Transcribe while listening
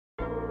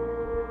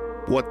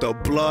What the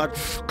blood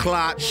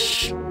clot?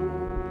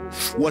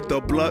 What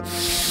the blood?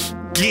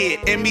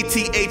 Get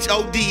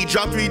METHOD,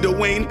 drop 3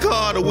 Dwayne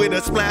Carter with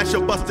a splash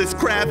of Buster's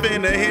Craft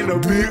and a hint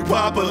of Big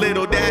Pop, a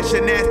little dash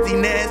of nasty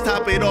Nas,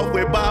 top it off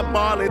with Bob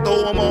Marley,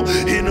 throw them all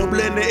in a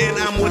blender and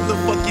I'm what the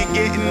fuck you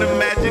getting,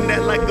 imagine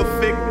that like a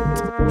figure.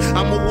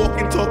 I'm a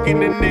walking, talking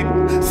to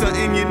nigga,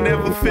 something you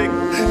never figure.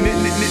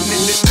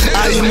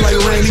 I am like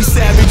Randy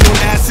Savage on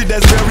acid,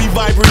 that's very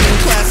vibrant and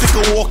classic,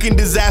 a walking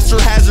disaster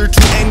hazard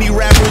to any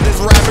rapper that's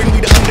rapping.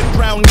 We the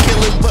underground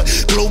killers, but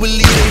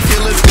globally they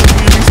feel us, cause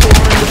we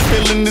restoring the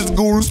feeling. This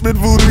guru spit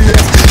voodoo,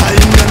 yes. I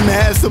ain't nothing to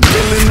have some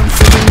feeling, I'm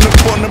filling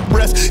up on the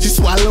breast, she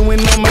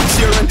swallowing on my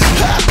cheering.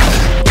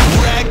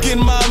 Rack in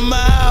my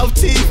mouth,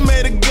 teeth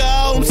made of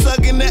gold, I'm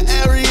sucking the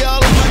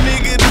areola, my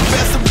nigga the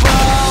best of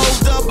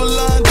both. Double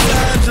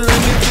entendre,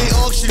 and if they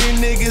auctioning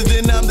niggas,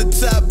 then I'm the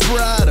top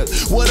product.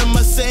 What am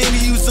I saying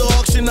to you? So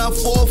auction our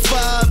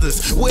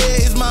forefathers. Where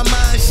is my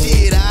mind?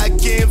 Shit, I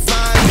can't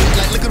find it.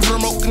 Like looking for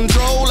remote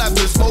control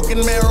after smoking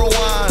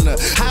marijuana.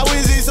 How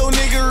is it so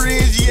nigga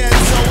rich yet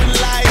so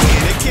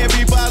enlightened? It can't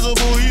be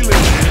possible he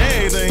living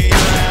anything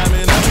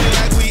rhyming. I feel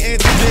like we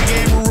entered the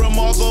game with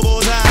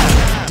remarkable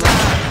time.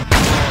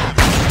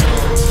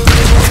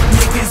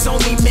 Niggas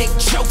only make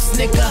jokes,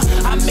 nigga.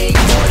 I made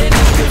more than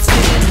I could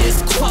fit in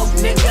this quote,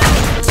 nigga.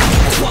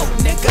 Quote,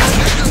 nigga.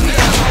 We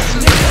the hope,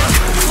 nigga.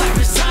 Clap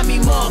beside me,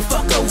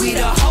 motherfucker. We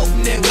the hope,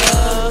 nigga.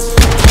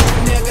 Hope,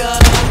 nigga.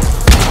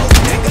 Hope,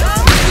 nigga.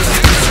 Clap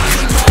beside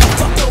me,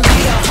 motherfucker. We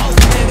the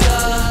hope, nigga.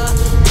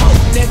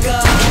 Hope, nigga.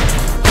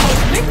 Hope,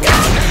 nigga.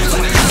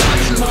 Clap beside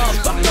me,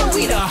 motherfucker.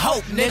 We the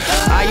hope, nigga.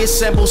 I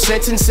assemble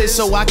sentences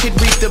so I could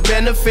reap the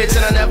benefits,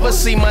 and I never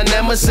see my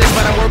nemesis,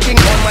 but I'm working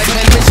on my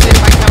penmanship.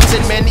 I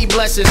counted many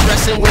blessings,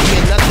 stressing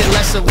women, nothing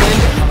less of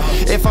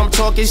winning. If I'm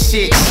talking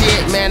shit,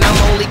 man,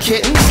 I'm only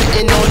kidding.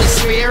 Sitting on the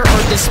sphere,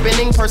 earth is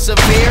spinning,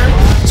 persevere.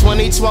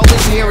 2012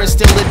 is here and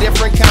still a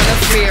different kind of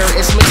fear.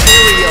 It's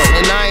material,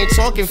 and I ain't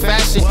talking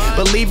fashion.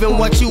 Believe in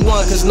what you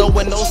want, cause no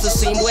one knows the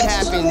scene what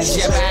happens,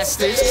 yeah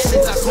bastards.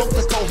 Since I smoked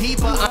the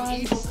cohiba,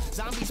 I'm evil.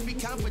 Zombies be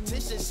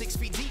competition, 6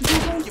 feet deep.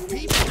 Your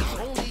people,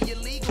 only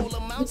illegal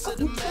amounts of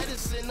the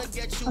medicine to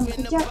get you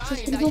in the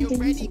bind. Now you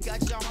ready,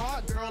 got your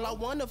heart, girl, I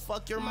wanna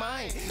fuck your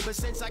mind. But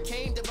since I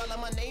came, develop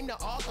my name to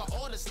Artur,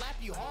 or to slap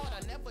you hard.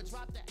 I never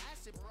dropped the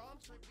acid, bro, I'm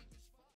tripping.